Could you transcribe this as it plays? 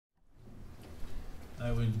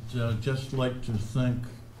I would just like to thank,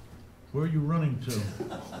 where are you running to?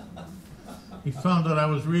 He found out I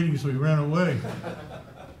was reading, so he ran away.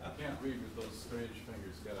 Can't read with those strange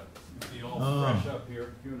fingers. Gotta be all fresh up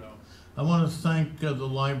here, you know. I want to thank the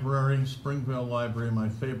library, Springvale Library, my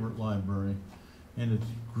favorite library, and its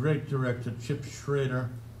great director, Chip Schrader,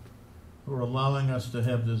 for allowing us to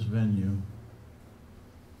have this venue.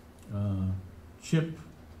 Chip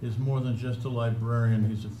is more than just a librarian.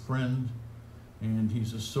 He's a friend, and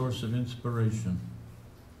he's a source of inspiration.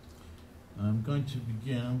 I'm going to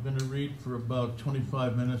begin. I'm going to read for about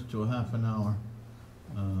 25 minutes to a half an hour.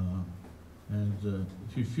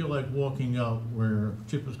 If you feel like walking out where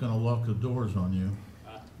Chip is going to lock the doors on you.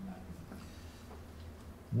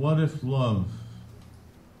 What if love?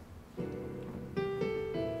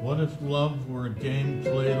 What if love were a game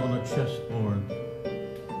played on a chessboard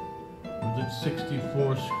with its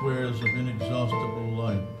 64 squares of inexhaustible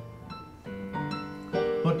light?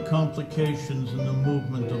 What complications in the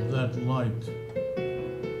movement of that light?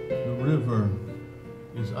 The river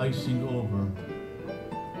is icing over.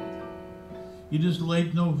 It is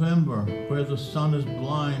late November, where the sun is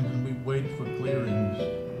blind and we wait for clearings.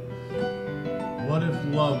 What if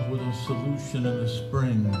love were the solution in the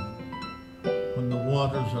spring, when the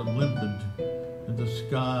waters are limpid and the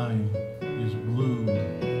sky is blue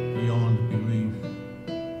beyond belief?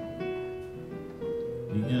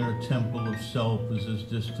 The inner temple of self is as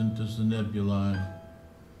distant as the nebulae.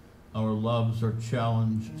 Our loves are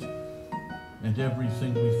challenged, and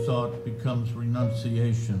everything we thought becomes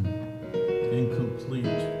renunciation,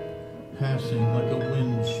 incomplete, passing like a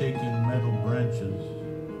wind shaking metal branches.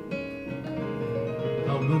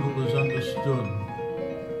 How little is understood,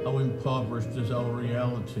 how impoverished is our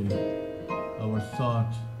reality, our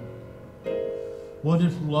thought. What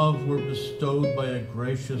if love were bestowed by a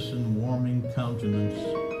gracious and warming countenance,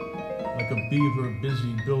 like a beaver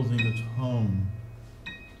busy building its home?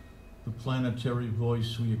 The planetary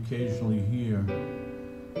voice we occasionally hear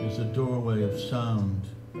is a doorway of sound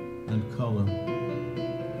and color,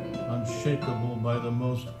 unshakable by the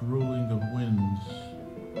most grueling of winds.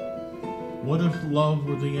 What if love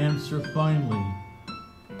were the answer finally,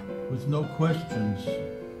 with no questions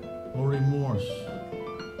or remorse?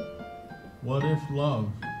 What if love?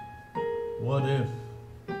 What if?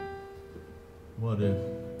 What if?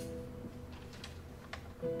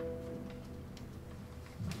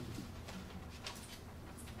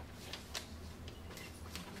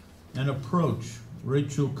 An approach,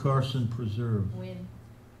 Rachel Carson Preserve. Win.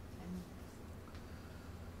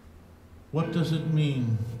 What does it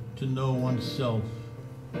mean to know oneself?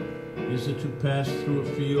 Is it to pass through a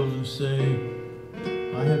field and say,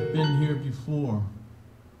 I have been here before.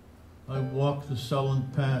 I walk the sullen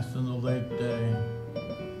path in the late day.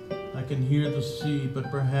 I can hear the sea,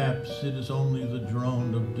 but perhaps it is only the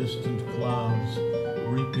drone of distant clouds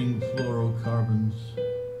reaping fluorocarbons.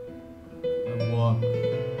 I walk,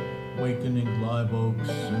 wakening live oaks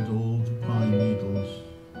and old pine needles.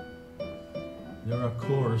 There are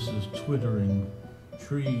choruses twittering,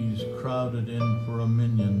 trees crowded in for a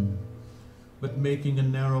minion, but making a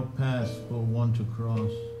narrow path for one to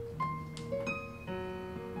cross.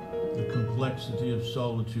 The complexity of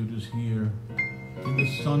solitude is here, in the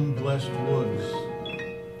sun-blessed woods,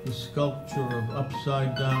 the sculpture of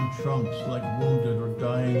upside-down trunks like wounded or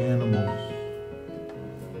dying animals.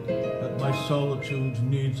 But my solitude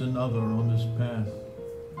needs another on this path.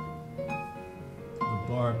 The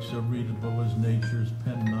barks are readable as nature's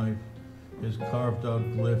penknife has carved out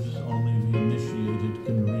glyphs only the initiated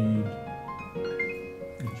can read.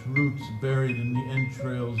 Its roots buried in the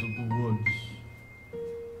entrails of the woods.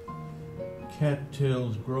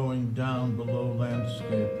 Cattails growing down below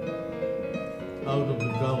landscape. Out of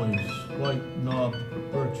the gullies,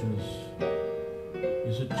 white-knobbed birches.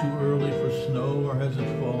 Is it too early for snow, or has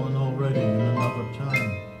it fallen already in another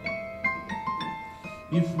time?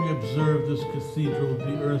 If we observe this cathedral of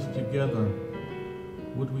the earth together,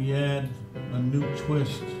 would we add a new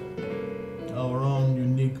twist, our own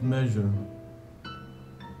unique measure?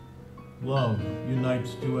 Love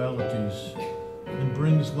unites dualities and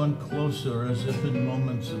brings one closer as if in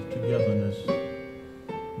moments of togetherness.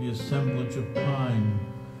 The assemblage of pine,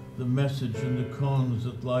 the message in the cones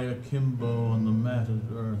that lie akimbo on the matted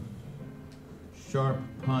earth. Sharp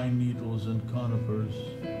pine needles and conifers,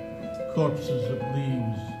 corpses of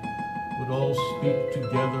leaves, would all speak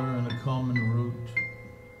together in a common root.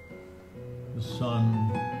 The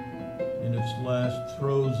sun, in its last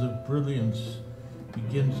throes of brilliance,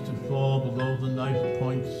 begins to fall below the knife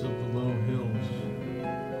points of the low hills.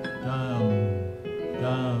 Down,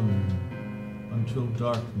 down, until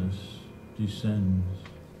darkness descends.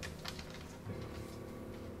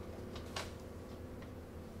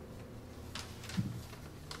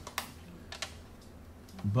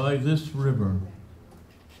 By this river.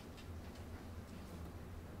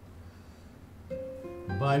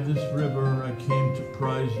 By this river I came to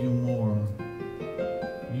prize you more.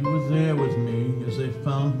 You were there with me as I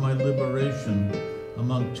found my liberation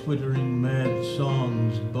among twittering mad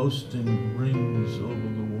songs, boasting rings over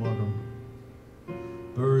the water.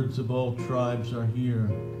 Birds of all tribes are here.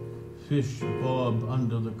 Fish bob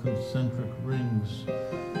under the concentric rings.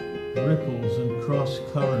 Ripples and cross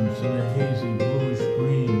currents in a hazy bluish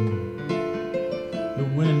green. The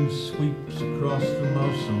wind sweeps across the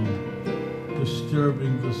mouson,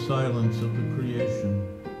 disturbing the silence of the creation.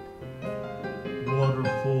 Water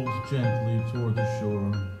folds gently toward the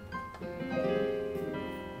shore.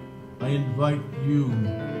 I invite you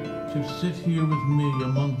to sit here with me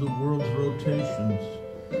among the world's rotations.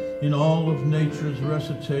 In all of nature's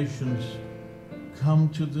recitations, come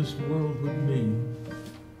to this world with me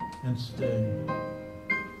and stay.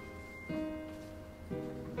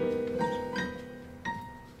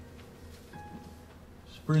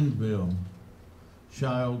 Springvale,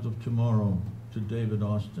 Child of Tomorrow, to David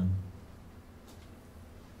Austin.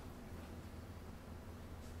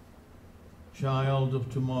 Child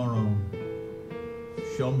of tomorrow,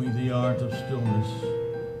 show me the art of stillness.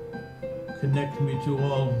 Connect me to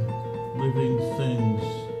all living things.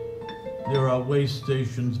 There are way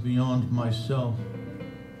stations beyond myself.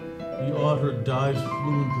 The otter dives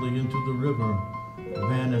fluently into the river,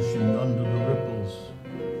 vanishing under the ripples.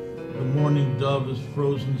 The morning dove is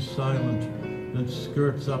frozen silent, then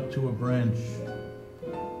skirts up to a branch.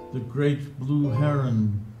 The great blue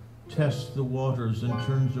heron tests the waters and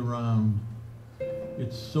turns around.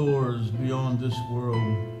 It soars beyond this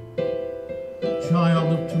world.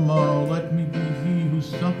 Child of tomorrow, let me be he who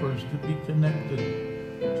suffers to be connected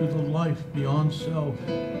to the life beyond self.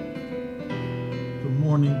 The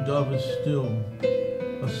morning dove is still,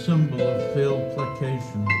 a symbol of failed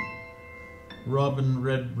placation. Robin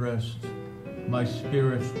redbreast, my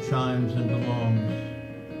spirit chimes and belongs.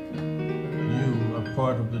 You are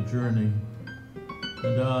part of the journey,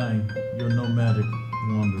 and I, your nomadic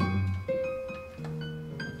wanderer.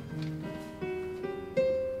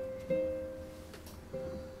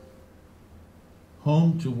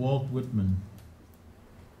 Home to Walt Whitman.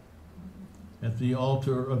 At the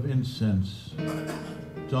altar of incense,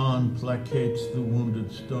 dawn placates the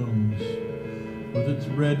wounded stones with its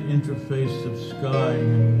red interface of sky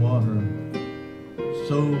and water.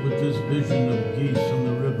 So with this vision of geese on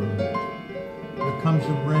the river, there comes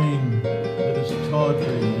a rain that is tawdry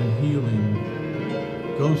and healing,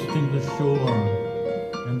 ghosting the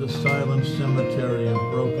shore and the silent cemetery of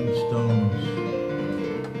broken stones.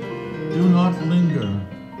 Do not linger,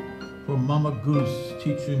 for Mama Goose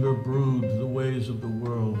teaching her brood the ways of the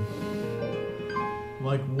world.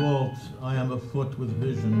 Like Walt, I am afoot with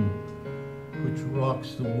vision, which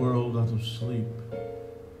rocks the world out of sleep,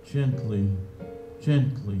 gently,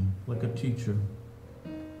 gently, like a teacher.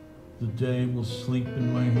 The day will sleep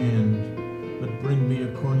in my hand, but bring me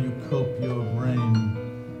a cornucopia of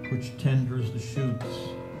rain, which tenders the shoots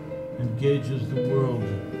and gauges the world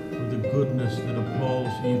with a goodness that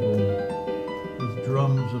appalls evil, with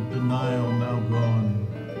drums of denial now gone,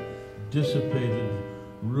 dissipated,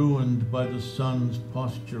 ruined by the sun's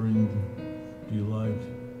posturing delight.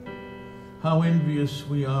 How envious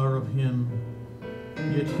we are of him,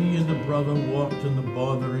 yet he and a brother walked in the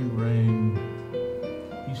bothering rain.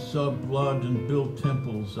 He saw blood and built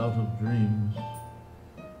temples out of dreams.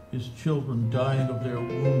 His children dying of their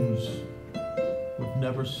wounds would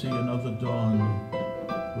never see another dawn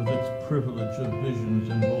with its privilege of visions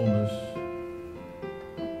and wholeness.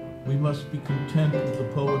 We must be content with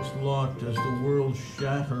the poet's lot as the world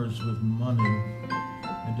shatters with money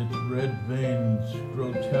and its red veins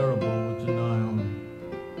grow terrible with denial.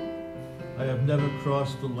 I have never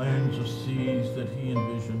crossed the lands or seas that he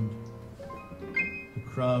envisioned. The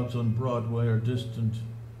crowds on Broadway are distant,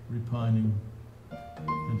 repining,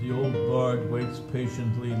 and the old bard waits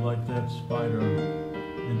patiently like that spider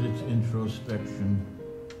in its introspection.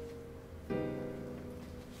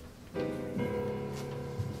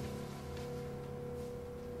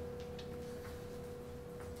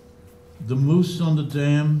 The moose on the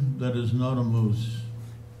dam that is not a moose.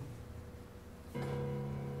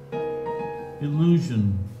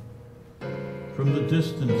 Illusion. From the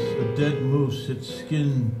distance, a dead moose, its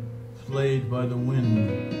skin flayed by the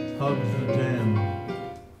wind, hugs the dam.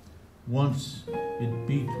 Once it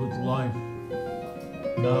beat with life.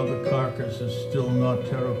 Now the carcass is still not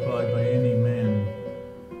terrified by any man.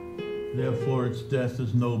 Therefore its death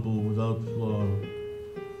is noble without flaw.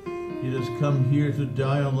 It has come here to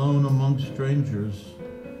die alone among strangers,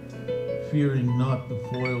 fearing not the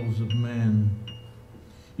foils of man.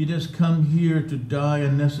 It has come here to die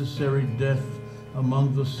a necessary death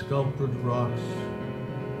among the sculptured rocks.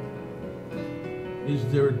 Is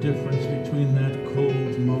there a difference between that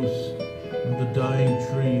cold moose and the dying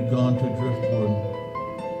tree gone to driftwood?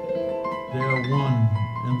 They are one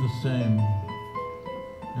and the same.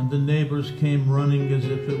 And the neighbors came running as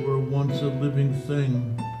if it were once a living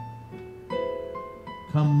thing.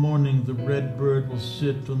 Come morning, the red bird will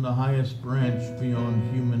sit on the highest branch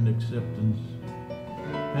beyond human acceptance,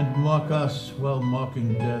 and mock us while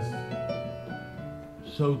mocking death.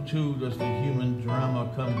 So too does the human drama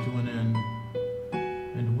come to an end,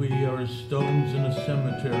 and we are as stones in a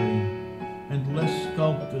cemetery, and less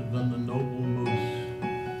sculpted than the noble moose.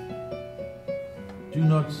 Do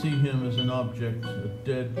not see him as an object, a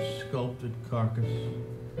dead, sculpted carcass.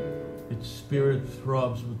 Its spirit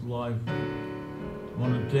throbs with life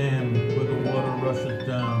on a dam where the water rushes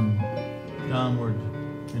downward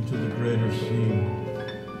into the greater sea.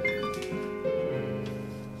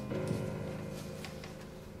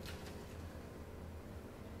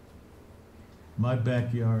 My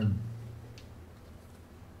backyard.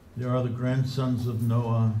 There are the grandsons of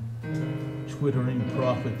Noah, twittering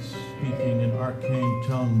prophets speaking in arcane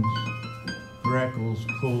tongues, grackles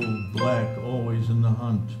cold, black, always in the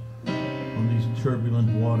hunt on these turbulent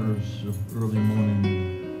waters of early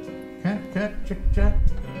morning. Cat, cat, chick, chat.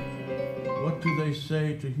 What do they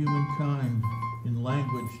say to humankind in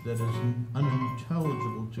language that is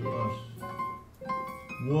unintelligible to us?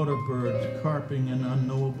 Water birds carping in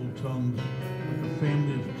unknowable tongues like a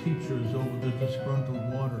family of teachers over the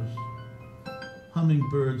disgruntled waters.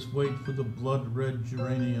 Hummingbirds wait for the blood-red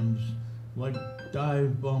geraniums. Like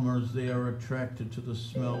dive bombers, they are attracted to the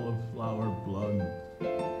smell of flower blood.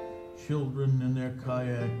 Children in their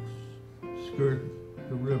kayaks skirt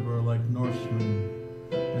the river like Norsemen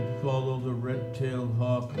and follow the red-tailed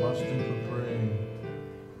hawk lusting for prey.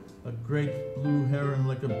 A great blue heron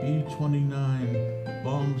like a B-29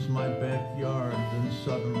 bombs my backyard, then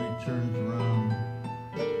suddenly turns around,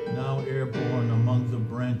 now airborne among the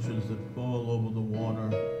branches that fall over the water,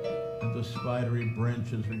 and the spidery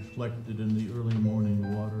branches reflected in the early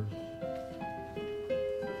morning waters.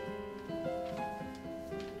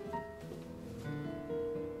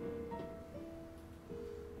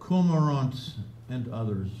 Cormorants and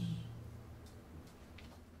Others.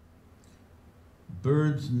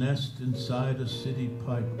 Birds nest inside a city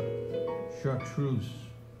pipe, chartreuse,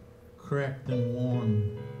 cracked and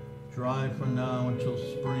worn, dry for now until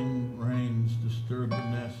spring rains disturb the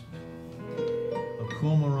nest. A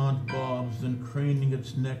cormorant bobs, then craning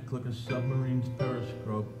its neck like a submarine's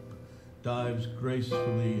periscope, dives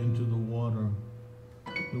gracefully into the water.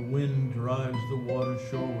 The wind drives the water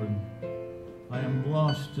shoreward. I am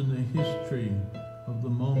lost in the history of the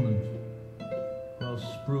moment, while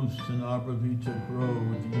spruce and arborvitae grow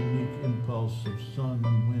with the unique impulse of sun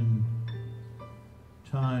and wind.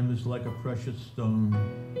 Time is like a precious stone,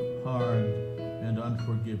 hard and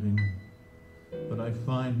unforgiving, but I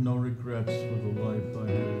find no regrets for the life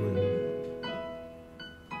I have lived.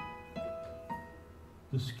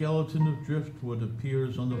 The skeleton of driftwood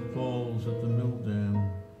appears on the falls at the mill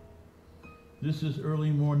dam. This is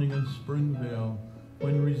early morning in Springvale,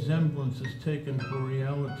 when resemblance is taken for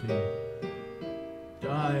reality.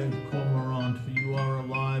 Dive, cormorant, for you are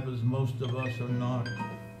alive as most of us are not.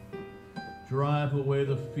 Drive away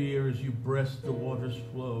the fear as you breast the water's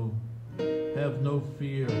flow. Have no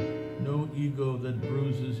fear, no ego that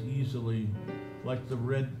bruises easily, like the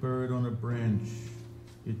red bird on a branch.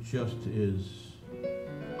 It just is.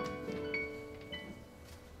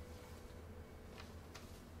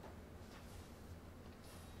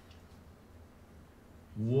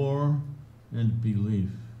 War and belief.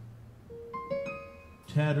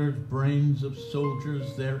 Tattered brains of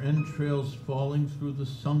soldiers, their entrails falling through the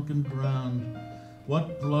sunken ground.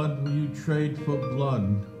 What blood will you trade for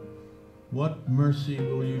blood? What mercy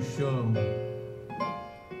will you show?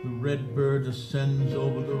 The red bird ascends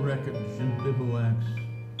over the wreckage and bivouacs.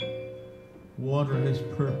 Water has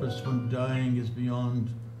purpose when dying is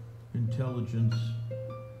beyond intelligence.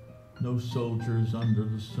 No soldiers under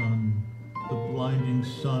the sun, the blinding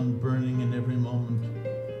sun burning in every moment.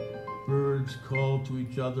 Birds call to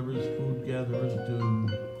each other as food gatherers do.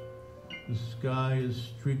 The sky is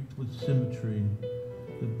streaked with symmetry,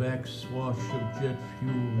 the backswash of jet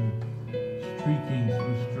fuel streaking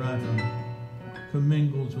through strata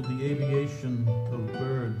commingles with the aviation of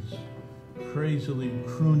birds, crazily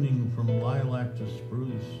crooning from lilac to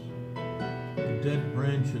spruce. The dead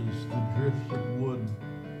branches, the drifts of wood,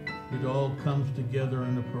 it all comes together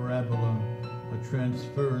in a parabola, a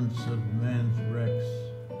transference of man's wrecks.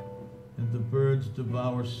 and the birds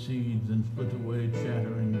devour seeds and flit away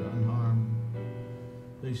chattering unharmed.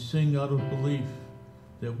 They sing out of belief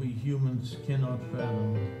that we humans cannot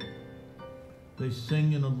fathom. They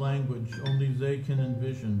sing in a language only they can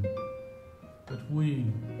envision, but we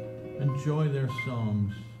enjoy their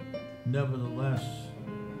songs, nevertheless,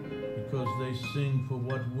 because they sing for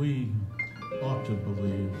what we ought to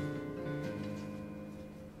believe.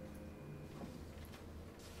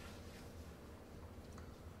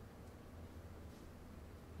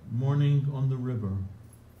 Morning on the river.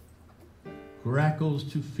 Grackles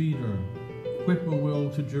to feeder,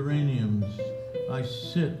 whippoorwill to geraniums. I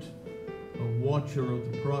sit, a watcher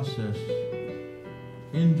of the process,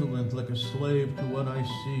 indolent like a slave to what I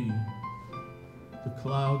see. The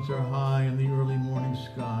clouds are high in the early morning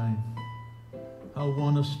sky. How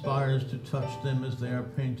one aspires to touch them as they are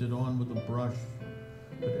painted on with a brush,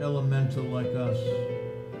 but elemental like us,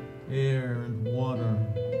 air and water.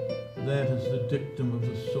 That is the dictum of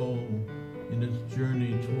the soul in its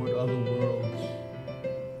journey toward other worlds.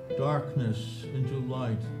 Darkness into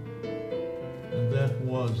light, and that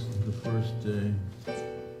was the first day.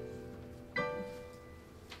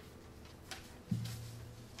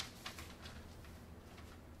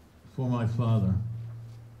 For my father,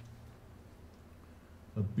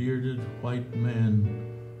 a bearded white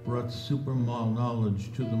man brought super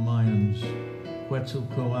knowledge to the Mayans.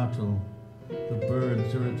 Quetzalcoatl, the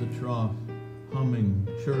birds are at the trough, humming,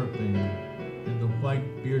 chirping, and the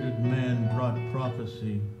white bearded man brought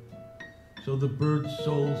prophecy. So the bird's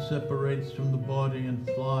soul separates from the body and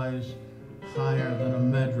flies higher than a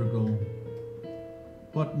madrigal.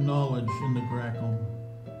 What knowledge in the grackle?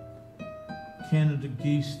 Canada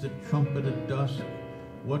geese that trumpet at dusk,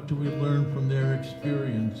 what do we learn from their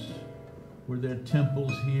experience? Were there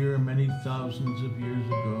temples here many thousands of years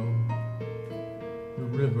ago?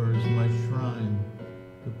 The river is my shrine,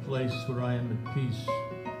 the place where I am at peace,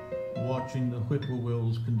 watching the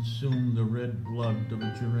whippoorwills consume the red blood of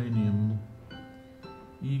a geranium.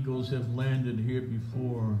 Eagles have landed here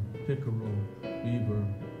before, pickerel, beaver.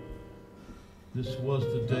 This was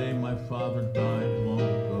the day my father died long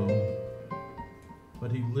ago,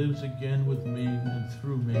 but he lives again with me and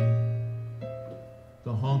through me.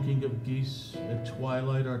 The honking of geese at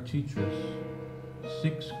twilight are teachers,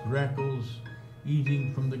 6 grackles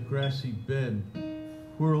eating from the grassy bed,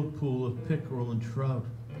 whirlpool of pickerel and trout.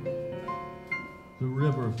 The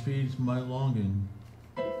river feeds my longing,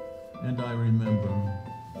 and I remember.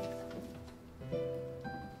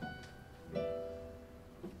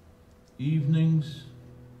 Evenings,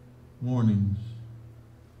 mornings.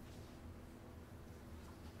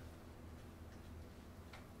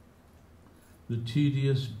 The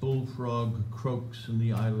tedious bullfrog croaks in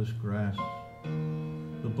the eyeless grass.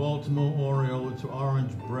 The Baltimore oriole, its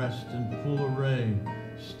orange breast in full array,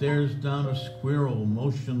 stares down a squirrel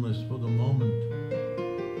motionless for the moment.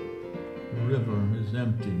 The river is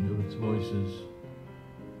empty of its voices.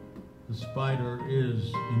 The spider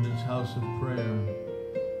is in its house of prayer,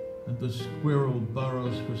 and the squirrel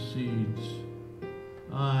burrows for seeds.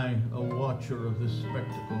 I, a watcher of this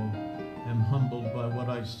spectacle, am humbled by what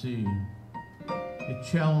I see. It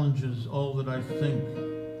challenges all that I think.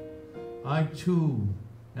 I, too,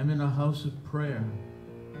 am in a house of prayer.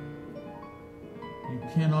 You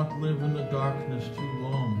cannot live in the darkness too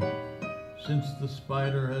long, since the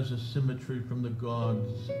spider has a symmetry from the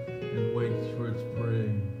gods and waits for its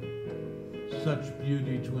prey. Such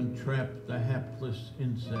beauty to entrap the hapless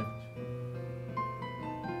insect.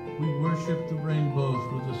 We worship the rainbow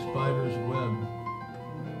through the spider's web.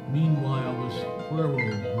 Meanwhile, the squirrel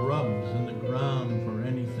grubs in the ground for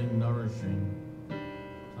anything nourishing.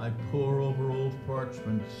 I pore over old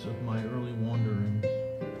parchments of my early wanderings.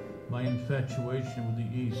 My infatuation with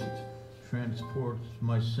the East transports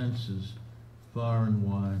my senses far and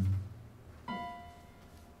wide.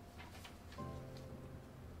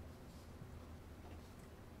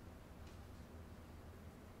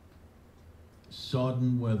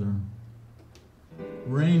 Sodden weather.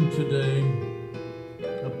 Rain today,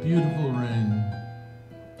 a beautiful rain.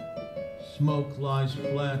 Smoke lies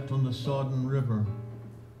flat on the sodden river.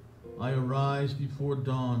 I arise before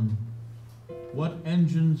dawn. What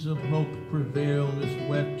engines of hope prevail this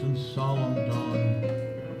wet and solemn dawn?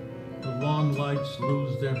 The lawn lights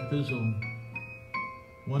lose their fizzle.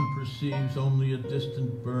 One perceives only a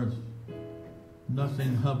distant birth.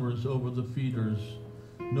 Nothing hovers over the feeders.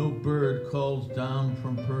 No bird calls down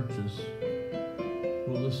from perches.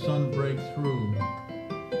 Will the sun break through?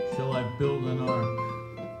 Shall I build an ark?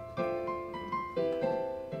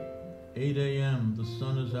 8 a.m., the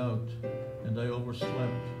sun is out, and I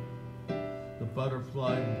overslept. The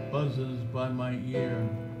butterfly buzzes by my ear.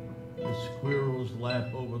 The squirrels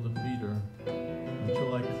lap over the feeder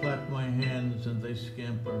until I clap my hands and they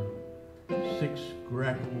scamper. 6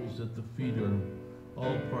 grackles at the feeder,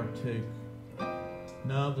 all partake.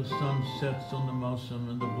 Now the sun sets on the mosum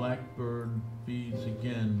and the blackbird feeds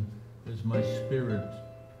again as my spirit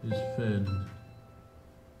is fed.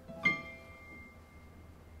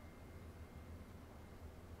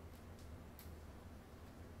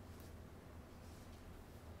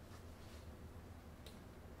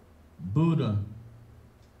 Buddha.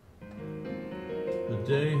 The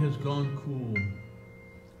day has gone cool,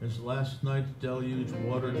 as last night's deluge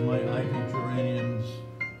watered my ivy geraniums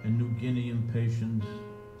and New Guinea impatiens.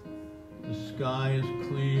 The sky is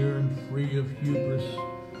clear and free of hubris,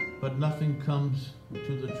 but nothing comes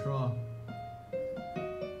to the trough.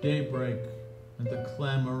 Daybreak and the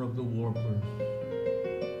clamor of the warblers,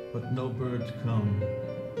 but no birds come.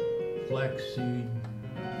 Flaxseed,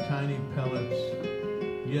 tiny pellets,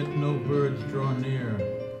 yet no birds draw near.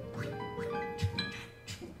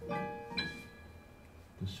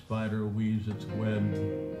 The spider weaves its web,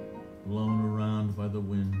 blown around by the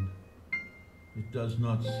wind. It does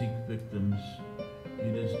not seek victims.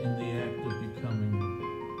 It is in the act of becoming.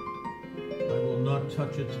 I will not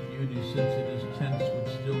touch its beauty since it is tense with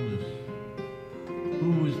stillness.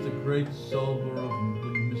 Who is the great solver of the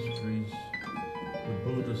mysteries? The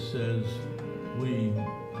Buddha says, we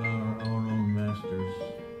are our own masters.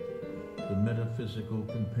 The metaphysical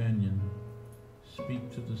companion.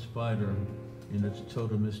 Speak to the spider in its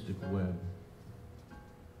totemistic web.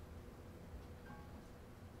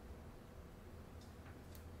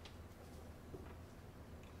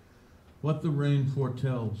 What the rain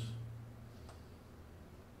foretells.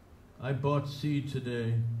 I bought seed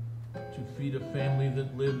today to feed a family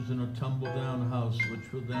that lives in a tumble-down house, which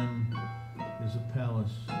for them is a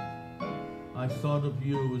palace. I thought of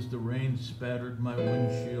you as the rain spattered my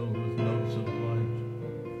windshield with notes of light.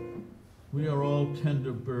 We are all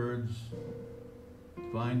tender birds,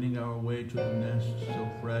 finding our way to the nest so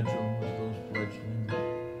fragile as those fledglings.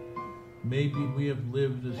 Maybe we have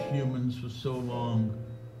lived as humans for so long,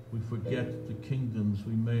 we forget the kingdoms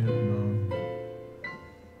we may have known.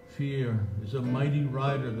 Fear is a mighty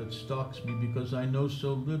rider that stalks me because I know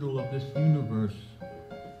so little of this universe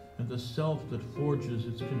and the self that forges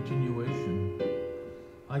its continuation.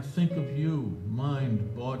 I think of you,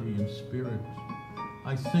 mind, body, and spirit.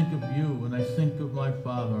 I think of you and I think of my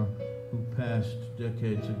father who passed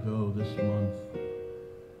decades ago this month.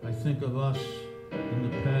 I think of us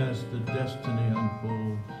in the past, the destiny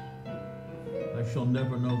unfolds. I shall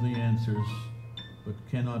never know the answers, but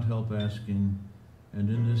cannot help asking, and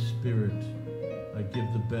in this spirit, I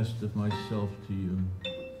give the best of myself to you.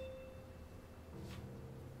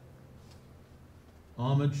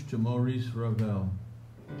 Homage to Maurice Ravel.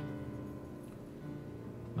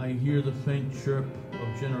 I hear the faint chirp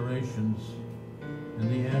of generations in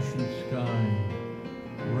the ashen sky.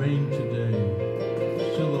 Rain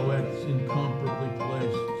today, silhouettes incomparably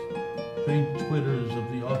placed, faint twitters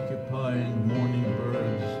of the occupying morning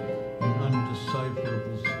birds in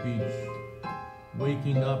undecipherable speech,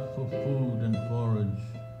 waking up for food and forage.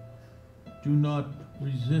 Do not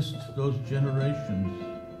resist those generations.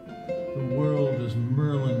 The world is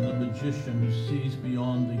Merlin, the magician who sees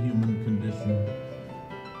beyond the human condition.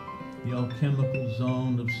 The alchemical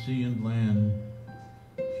zone of sea and land.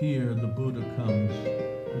 Here the Buddha comes,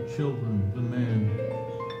 the children, the man.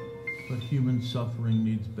 But human suffering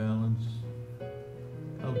needs balance.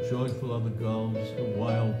 How joyful are the gulls, the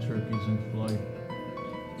wild turkeys in flight.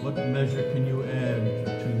 What measure can you add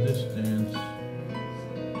to this dance?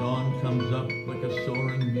 Dawn comes up like a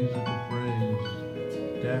soaring musical phrase.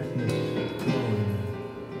 Daphnis flowing,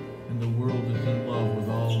 and the world is in love with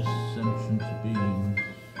all sentient beings.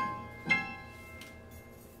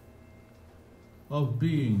 Of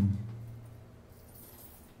being.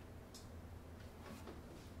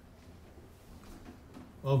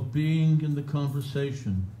 Of being in the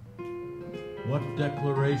conversation. What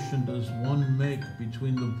declaration does one make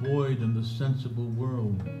between the void and the sensible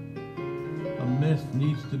world? A myth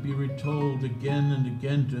needs to be retold again and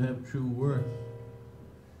again to have true worth.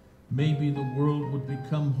 Maybe the world would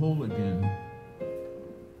become whole again.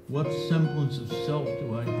 What semblance of self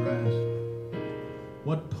do I grasp?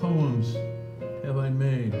 What poems have I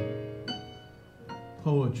made?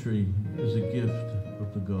 Poetry is a gift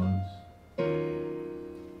of the gods.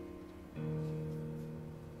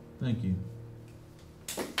 Thank you.